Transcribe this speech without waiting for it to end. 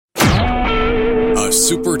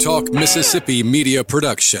Super Talk Mississippi media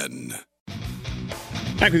production.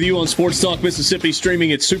 Back with you on Sports Talk Mississippi,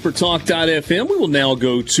 streaming at supertalk.fm. We will now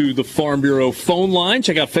go to the Farm Bureau phone line.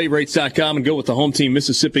 Check out favorites.com and go with the home team,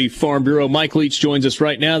 Mississippi Farm Bureau. Mike Leach joins us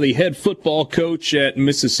right now, the head football coach at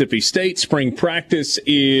Mississippi State. Spring practice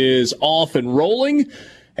is off and rolling,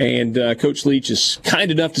 and Coach Leach is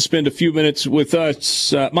kind enough to spend a few minutes with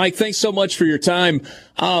us. Mike, thanks so much for your time.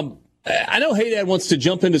 I know Haydad wants to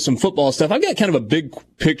jump into some football stuff. I've got kind of a big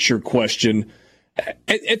picture question.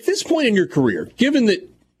 At this point in your career, given that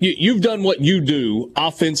you've done what you do,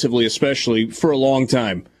 offensively especially, for a long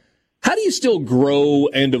time, how do you still grow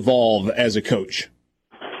and evolve as a coach?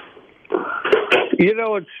 You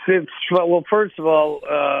know, it's well, first of all,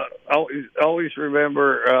 always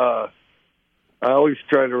remember, I always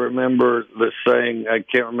try to remember the saying, I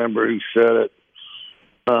can't remember who said it,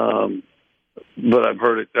 but I've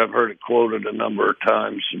heard it quoted a number of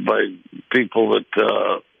times by people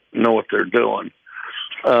that know what they're doing.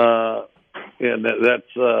 And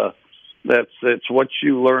that's what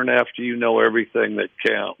you learn after you know everything that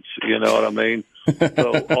counts. You know what I mean?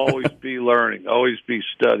 So always be learning, always be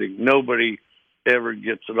studying. Nobody ever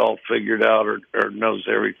gets it all figured out or knows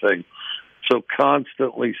everything. So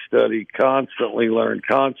constantly study, constantly learn,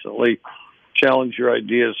 constantly challenge your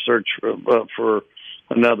ideas, search for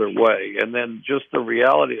another way. And then just the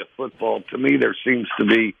reality of football, to me, there seems to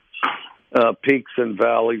be peaks and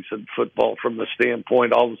valleys in football from the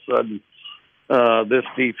standpoint all of a sudden this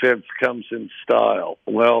defense comes in style.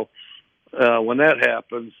 Well, when that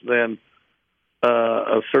happens, then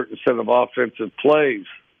a certain set of offensive plays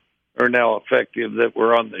are now effective that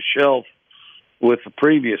were on the shelf with the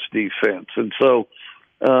previous defense. And so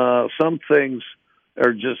some things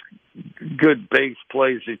are just good base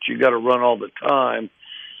plays that you got to run all the time.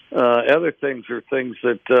 Other things are things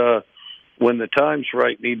that when the time's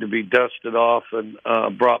right, need to be dusted off and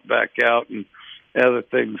brought back out, and other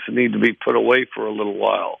things need to be put away for a little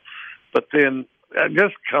while. But then I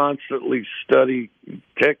just constantly study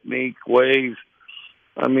technique, ways.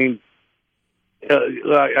 I mean,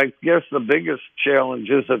 I guess the biggest challenge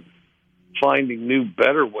isn't finding new,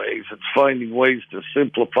 better ways. It's finding ways to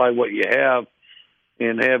simplify what you have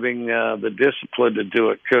and having the discipline to do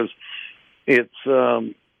it, because it's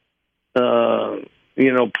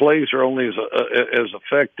plays are only as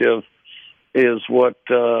effective as what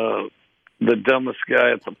the dumbest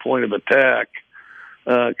guy at the point of attack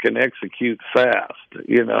can execute fast,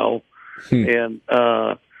 And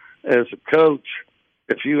as a coach,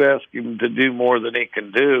 if you ask him to do more than he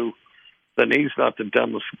can do, then he's not the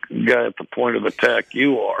dumbest guy at the point of attack.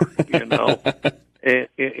 You are,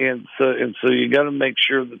 and so you got to make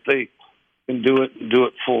sure that they can do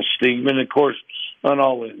it full steam. And of course, on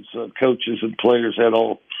all ends, coaches and players, that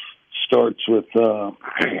all starts with a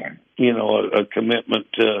commitment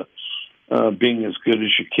to being as good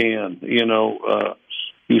as you can.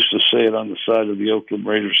 Used to say it on the side of the Oakland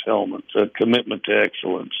Raiders helmet, a commitment to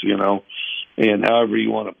excellence, and however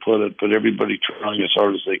you want to put it, but everybody trying as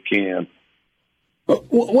hard as they can.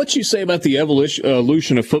 What you say about the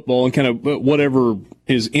evolution of football and kind of whatever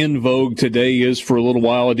is in vogue today is for a little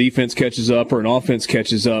while, a defense catches up or an offense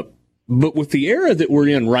catches up. But with the era that we're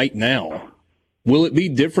in right now, will it be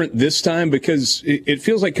different this time? Because it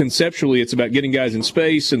feels like conceptually it's about getting guys in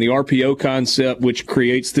space and the RPO concept, which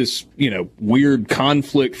creates this, weird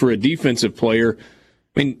conflict for a defensive player.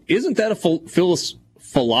 I mean, isn't that a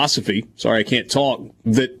philosophy, sorry, I can't talk,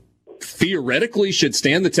 that theoretically should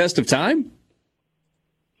stand the test of time?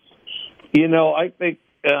 I think,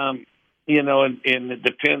 and it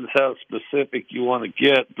depends how specific you want to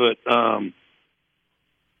get, but,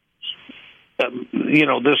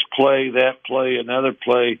 this play, that play, another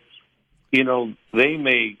play, they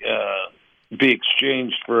may be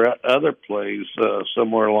exchanged for other plays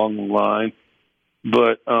somewhere along the line.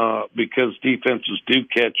 But because defenses do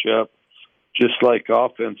catch up, just like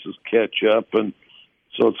offenses catch up, and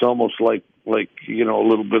so it's almost like a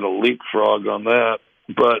little bit of leapfrog on that.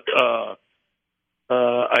 But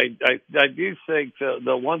I do think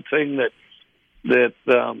the one thing that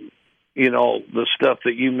the stuff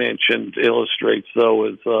that you mentioned illustrates, though,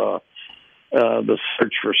 is the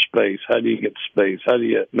search for space. How do you get space? How do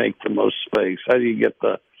you make the most space? How do you get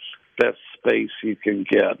the best space you can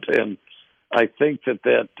get? And I think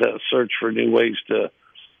that search for new ways to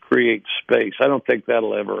create space, I don't think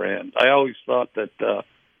that'll ever end. I always thought that the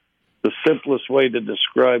simplest way to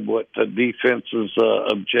describe what the defense's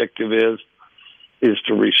objective is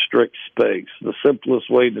to restrict space. The simplest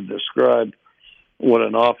way to describe what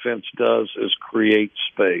an offense does is create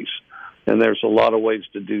space. And there's a lot of ways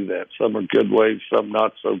to do that. Some are good ways, some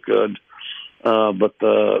not so good. but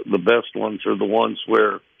the best ones are the ones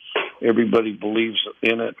where everybody believes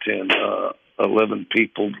in it, and 11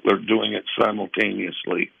 people are doing it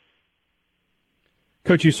simultaneously.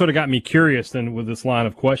 Coach, you sort of got me curious then with this line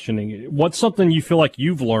of questioning. What's something you feel like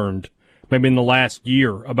you've learned maybe in the last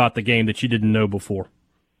year about the game that you didn't know before?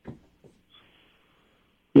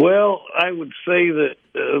 Well, I would say that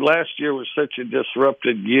last year was such a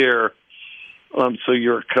disrupted year, so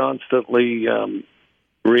you're constantly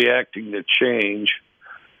reacting to change,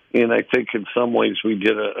 and I think in some ways we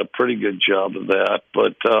did a pretty good job of that,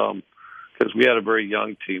 but because we had a very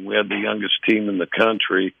young team. We had the youngest team in the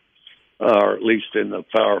country, or at least in the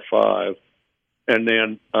Power Five. And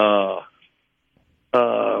then,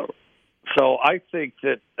 so I think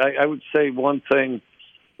that I would say one thing,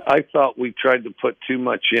 I thought we tried to put too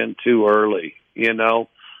much in too early, and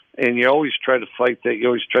you always try to fight that. You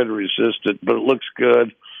always try to resist it, but it looks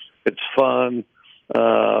good. It's fun.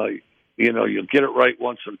 You'll get it right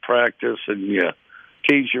once in practice, and you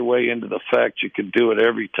tease your way into the fact you can do it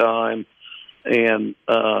every time. And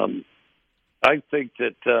I think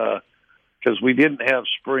that because we didn't have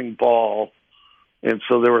spring ball, and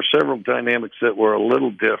so there were several dynamics that were a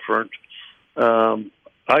little different.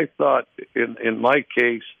 I thought in my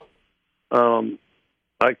case,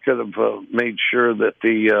 I could have made sure that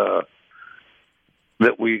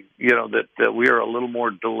that we are a little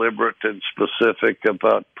more deliberate and specific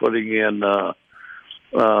about putting in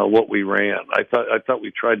what we ran. I thought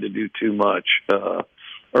we tried to do too much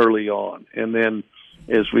early on, and then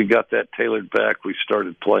as we got that tailored back, we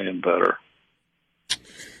started playing better.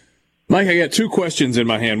 Mike, I got two questions in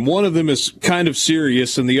my hand. One of them is kind of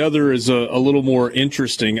serious, and the other is a little more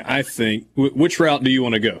interesting, I think. Which route do you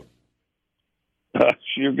want to go?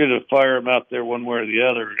 You're going to fire them out there one way or the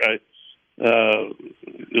other.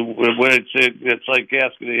 When it's like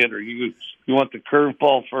asking a hitter, you want the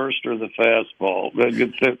curveball first or the fastball?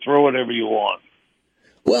 Throw whatever you want.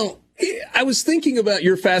 Well, I was thinking about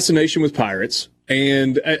your fascination with Pirates,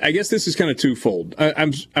 and I guess this is kind of twofold.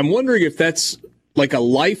 I'm wondering if that's like a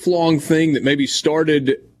lifelong thing that maybe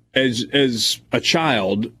started as a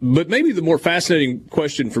child, but maybe the more fascinating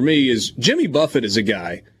question for me is Jimmy Buffett is a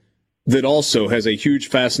guy that also has a huge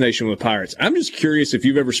fascination with Pirates. I'm just curious if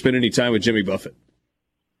you've ever spent any time with Jimmy Buffett.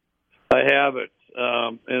 I haven't,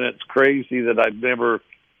 and it's crazy that I've never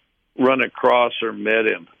run across or met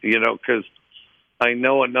him, because I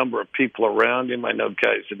know a number of people around him. I know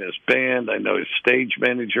guys in his band. I know his stage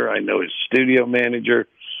manager. I know his studio manager.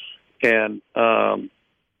 And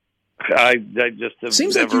I just have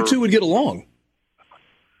seems like you two would get along.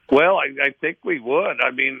 Well, I think we would. I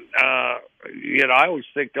mean, I always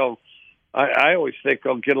think I always think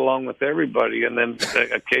I'll get along with everybody, and then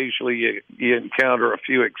occasionally you encounter a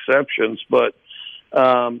few exceptions. But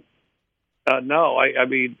no, I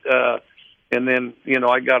mean, and then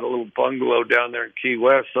I got a little bungalow down there in Key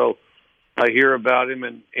West, so I hear about him,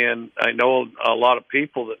 and I know a lot of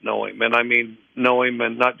people that know him, and I mean know him,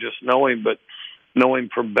 and not just know him, but know him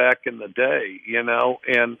from back in the day, and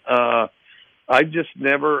I just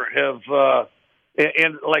never have,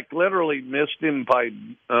 and like literally missed him by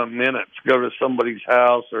minutes. Go to somebody's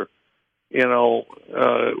house or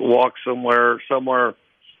walk somewhere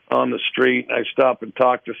on the street, and I stop and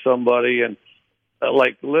talk to somebody, and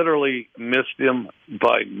like literally missed him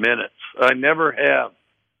by minutes. I never have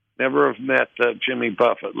met Jimmy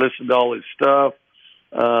Buffett. Listened to all his stuff.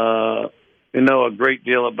 A great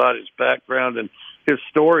deal about his background, and his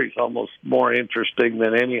story's almost more interesting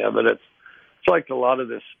than any of it. It's like a lot of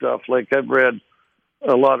this stuff. Like I've read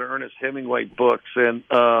a lot of Ernest Hemingway books, and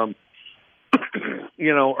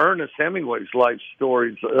Ernest Hemingway's life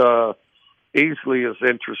stories easily as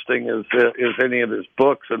interesting as any of his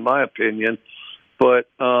books, in my opinion. But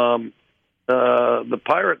the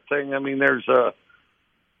pirate thing, I mean, there's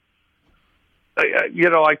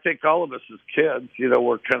I think all of us as kids,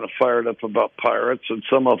 were kind of fired up about pirates, and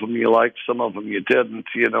some of them you liked, some of them you didn't.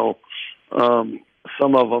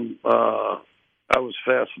 Some of them I was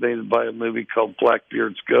fascinated by a movie called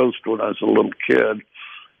Blackbeard's Ghost when I was a little kid,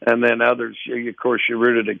 and then others, of course, you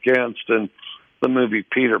rooted against. And the movie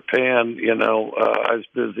Peter Pan, I was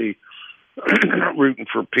busy rooting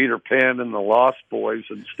for Peter Pan and the Lost Boys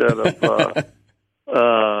instead of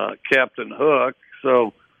Captain Hook.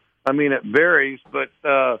 So, I mean, it varies, but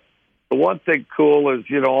the one thing cool is,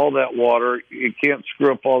 all that water, you can't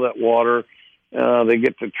screw up all that water. They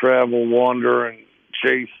get to travel, wander, and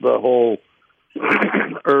chase the whole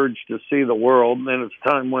urge to see the world. And then as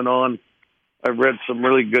time went on, I read some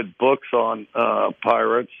really good books on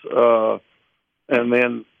pirates, and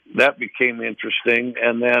then that became interesting.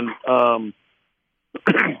 And then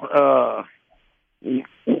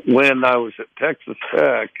when I was at Texas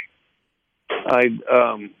Tech, they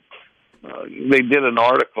did an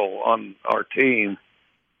article on our team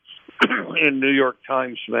in New York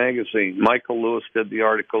Times Magazine. Michael Lewis did the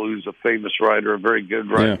article, who's a famous writer, a very good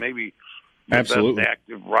writer, maybe the Absolutely. best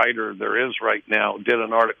active writer there is right now, did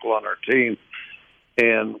an article on our team.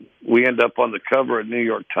 And we end up on the cover of New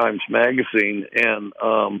York Times Magazine, and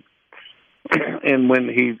when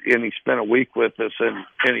he spent a week with us,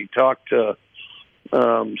 and he talked to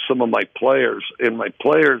some of my players, and my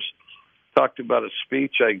players talked about a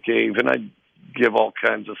speech I gave, and I give all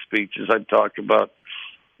kinds of speeches. I'd talk about,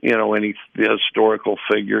 any historical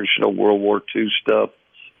figures, World War II stuff,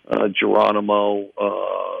 Geronimo,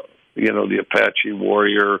 the Apache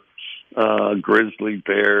warrior, grizzly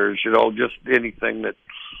bears, just anything that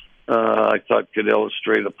I thought could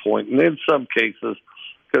illustrate a point. And in some cases,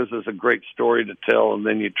 because there's a great story to tell, and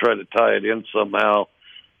then you try to tie it in somehow,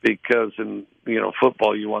 because in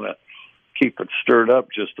football you want to keep it stirred up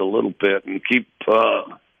just a little bit and keep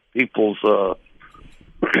people's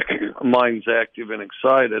minds active and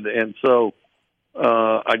excited. And so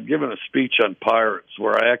I'd given a speech on pirates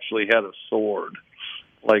where I actually had a sword,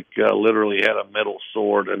 literally had a metal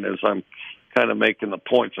sword, and as I'm kind of making the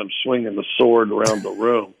points, I'm swinging the sword around the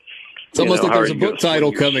room. It's almost like there's a book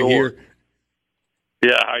title coming here.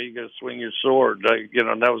 Yeah, how are you going to swing your sword?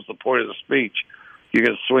 And that was the point of the speech. You're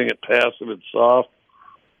going to swing it passive and soft?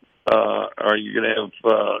 Are you going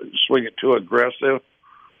to swing it too aggressive,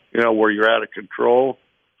 where you're out of control?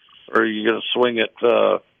 Or are you going to swing it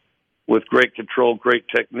with great control, great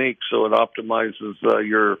technique, so it optimizes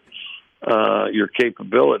your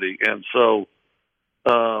capability? And so,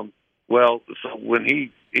 so when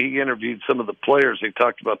he interviewed some of the players, they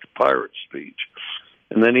talked about the pirate speech.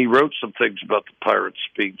 And then he wrote some things about the pirate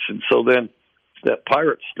speech. And so then that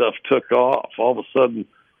pirate stuff took off. All of a sudden,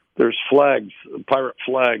 there's pirate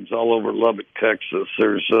flags all over Lubbock, Texas.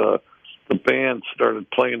 There's the band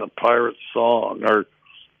started playing a pirate song. Our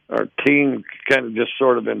team kind of just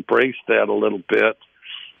sort of embraced that a little bit,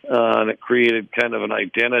 and it created kind of an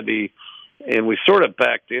identity. And we sort of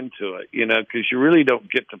backed into it, because you really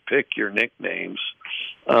don't get to pick your nicknames.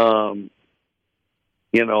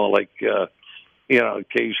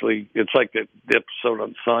 Occasionally it's like the episode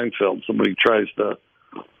on Seinfeld. Somebody tries to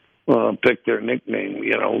pick their nickname.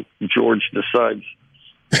 George Costanza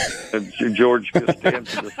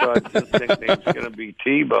decides his nickname's going to be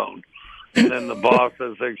T-Bone. And then the boss,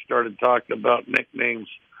 as they started talking about nicknames,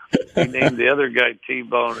 he named the other guy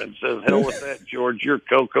T-Bone and says, "Hell with that, George, you're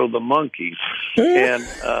Coco the monkey." And,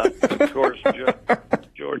 of course,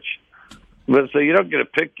 George, but so you don't get to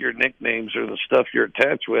pick your nicknames or the stuff you're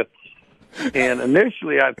attached with. And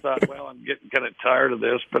initially I thought, well, I'm getting kind of tired of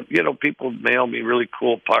this, but, people mail me really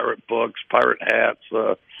cool pirate books, pirate hats,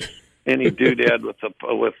 any doodad with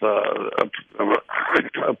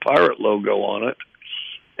a pirate logo on it.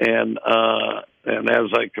 And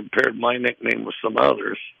as I compared my nickname with some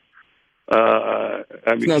others, I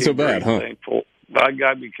became not so bad, huh? Thankful. I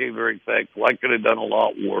became very thankful. I could have done a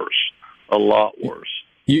lot worse.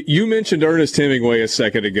 You mentioned Ernest Hemingway a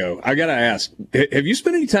second ago. I got to ask, have you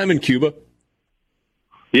spent any time in Cuba?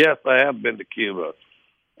 Yes, I have been to Cuba.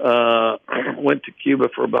 Went to Cuba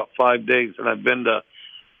for about 5 days, and I've been to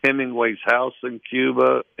Hemingway's house in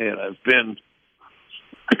Cuba, and I've been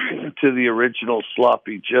to the original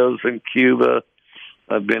Sloppy Joe's in Cuba.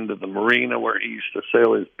 I've been to the marina where he used to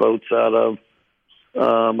sail his boats out of.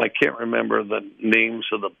 I can't remember the names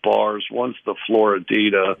of the bars. One's the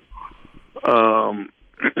Floridita,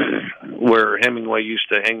 where Hemingway used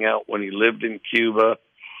to hang out when he lived in Cuba.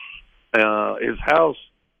 His house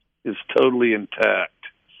is totally intact.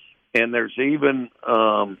 And there's even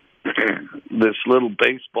this little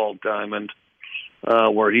baseball diamond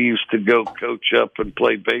where he used to go coach up and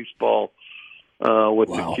play baseball with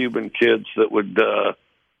the Cuban kids that would,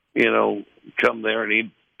 come there, and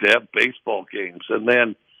he'd have baseball games. And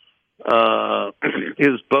then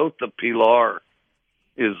his boat, the Pilar,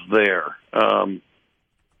 is there.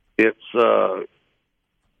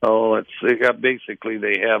 Basically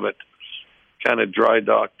they have it kind of dry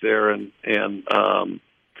docked there, and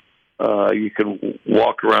you can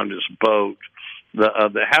walk around his boat.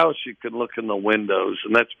 The house, you can look in the windows,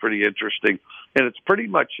 and that's pretty interesting. And it's pretty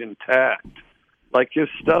much intact. Like, his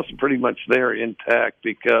stuff's pretty much there intact,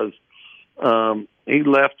 because he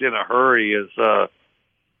left in a hurry as the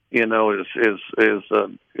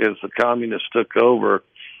communists took over.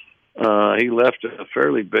 He left in a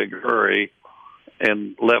fairly big hurry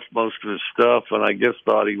and left most of his stuff, and I guess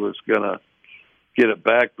thought he was going to get it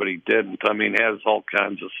back, but he didn't. I mean, it has all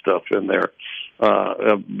kinds of stuff in there.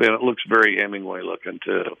 It looks very Hemingway looking,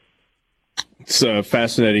 too. It's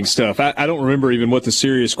fascinating stuff. I don't remember even what the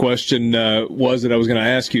serious question was that I was going to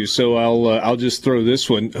ask you, so I'll just throw this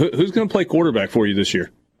one. Who's going to play quarterback for you this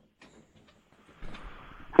year?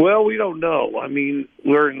 Well, we don't know. I mean,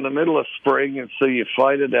 we're in the middle of spring, and so you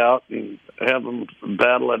fight it out and have them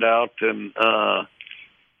battle it out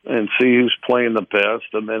and see who's playing the best.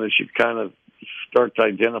 And then as you kind of start to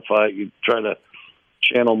identify it, you try to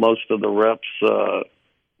channel most of the reps to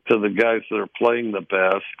the guys that are playing the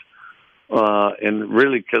best. And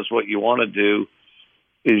really, because what you want to do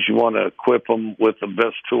is you want to equip them with the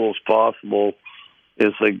best tools possible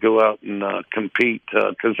as they go out and compete,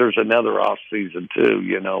 because there's another off season too.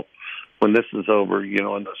 You know, when this is over, you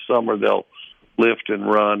know, in the summer they'll lift and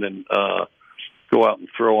run and go out and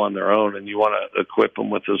throw on their own, and you want to equip them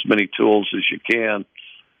with as many tools as you can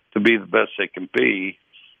to be the best they can be.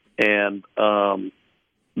 And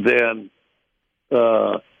then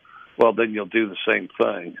you'll do the same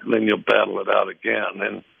thing. Then you'll battle it out again.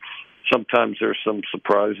 And sometimes there's some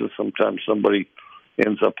surprises. Sometimes somebody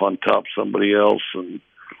ends up on top of somebody else. And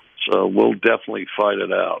so we'll definitely fight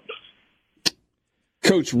it out.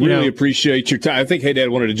 Coach, really appreciate your time. I think Hey Dad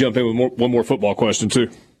wanted to jump in with one more football question, too.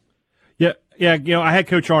 Yeah, you know, I had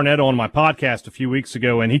Coach Arnett on my podcast a few weeks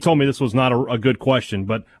ago, and he told me this was not a good question,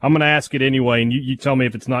 but I'm going to ask it anyway, and you tell me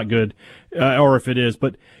if it's not good or if it is.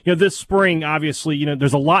 But, you know, this spring, obviously, you know,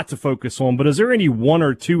 there's a lot to focus on, but is there any one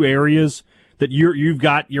or two areas that you've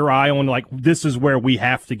got your eye on, like, this is where we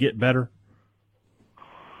have to get better?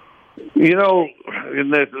 You know,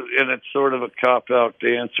 and it's sort of a cop-out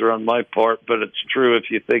answer on my part, but it's true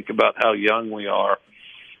if you think about how young we are.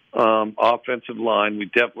 Offensive line, we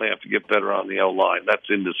definitely have to get better on the O-line. That's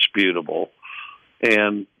indisputable.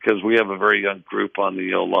 And because we have a very young group on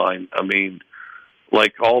the O-line, I mean,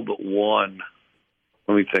 like all but one.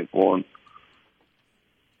 Let me think one.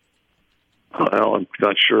 Well, I'm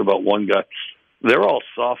not sure about one guy. They're all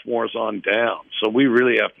sophomores on down, so we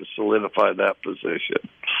really have to solidify that position.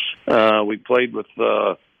 We played with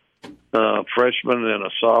a freshman and a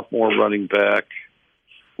sophomore running back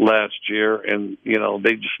last year, and you know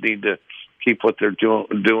they just need to keep what they're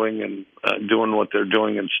doing and doing what they're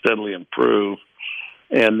doing and steadily improve.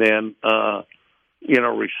 And then you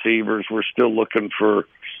know, receivers, we're still looking for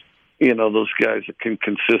those guys that can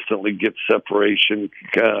consistently get separation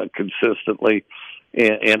consistently.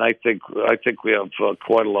 And I think we have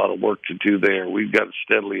quite a lot of work to do there. We've got to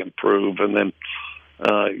steadily improve, and then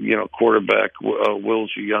quarterback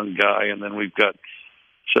Will's a young guy, and then we've got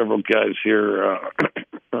several guys here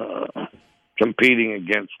competing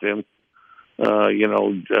against him.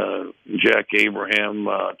 Jack Abraham,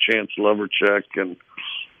 Chance Lovercheck, and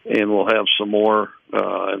we'll have some more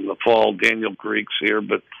in the fall. Daniel Greek's here,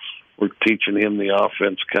 but we're teaching him the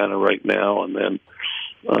offense kind of right now, and then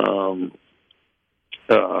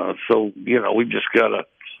we just got to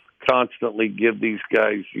constantly give these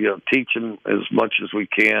guys, teach them as much as we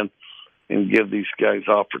can and give these guys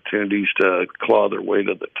opportunities to claw their way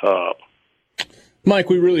to the top. Mike,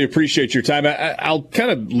 we really appreciate your time. I'll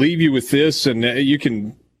kind of leave you with this, and you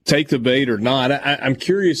can take the bait or not. I'm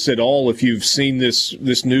curious at all if you've seen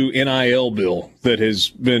this new NIL bill that has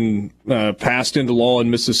been passed into law in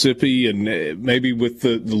Mississippi, and maybe with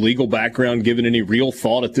the legal background, given any real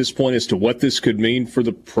thought at this point as to what this could mean for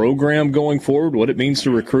the program going forward, what it means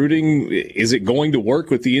to recruiting. Is it going to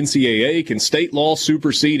work with the NCAA? Can state law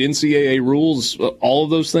supersede NCAA rules? All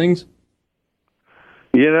of those things?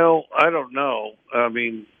 I don't know. I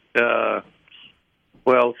mean,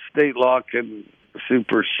 state law can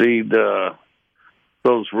supersede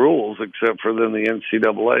those rules, except for then the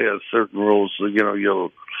NCAA has certain rules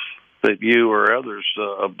that you or others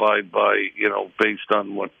abide by, based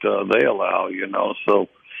on what they allow. So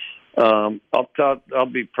I'll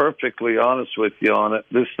be perfectly honest with you on it.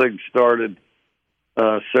 This thing started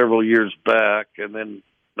several years back, and then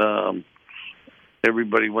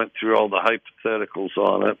everybody went through all the hypotheticals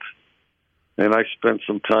on it, and I spent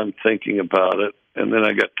some time thinking about it. And then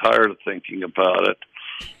I got tired of thinking about it,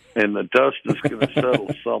 and the dust is going to settle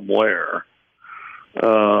somewhere.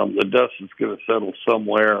 The dust is going to settle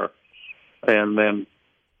somewhere, and then,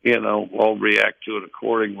 I'll react to it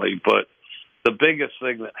accordingly. But the biggest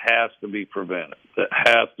thing that has to be prevented,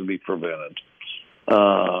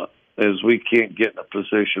 is we can't get in a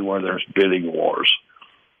position where there's bidding wars.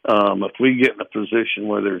 If we get in a position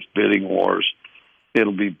where there's bidding wars,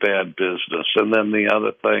 it'll be bad business. And then the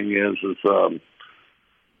other thing is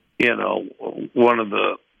one of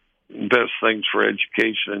the best things for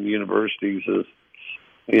education in universities is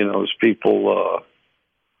people,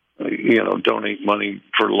 donate money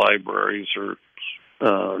for libraries or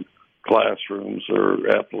classrooms or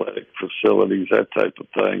athletic facilities, that type of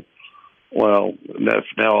thing. Well, that's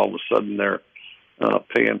now all of a sudden they're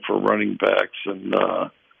paying for running backs and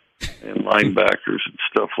linebackers and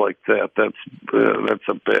stuff like that. That's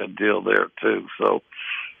a bad deal there too. So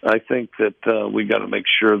I think that we got to make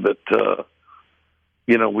sure that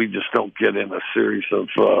we just don't get in a series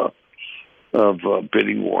of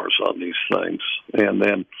bidding wars on these things. And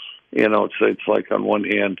then it's like on one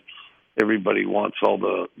hand, everybody wants all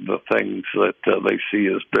the things that they see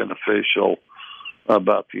as beneficial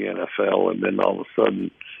about the NFL, and then all of a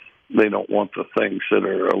sudden they don't want the things that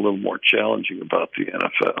are a little more challenging about the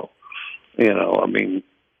NFL.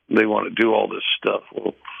 They want to do all this stuff.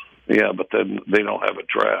 Well, yeah, but then they don't have a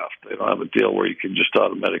draft. They don't have a deal where you can just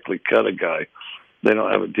automatically cut a guy. They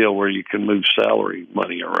don't have a deal where you can move salary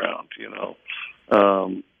money around,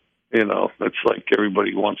 it's like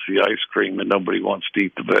everybody wants the ice cream and nobody wants to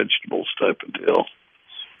eat the vegetables type of deal.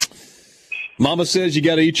 Mama says you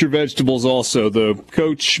got to eat your vegetables also. The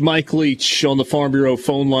coach, Mike Leach, on the Farm Bureau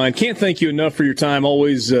phone line. Can't thank you enough for your time.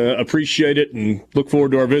 Always appreciate it and look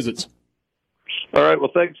forward to our visits. All right.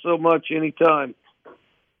 Well, thanks so much. Anytime.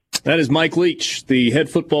 That is Mike Leach, the head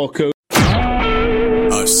football coach.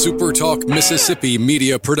 A SuperTalk Mississippi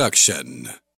media production.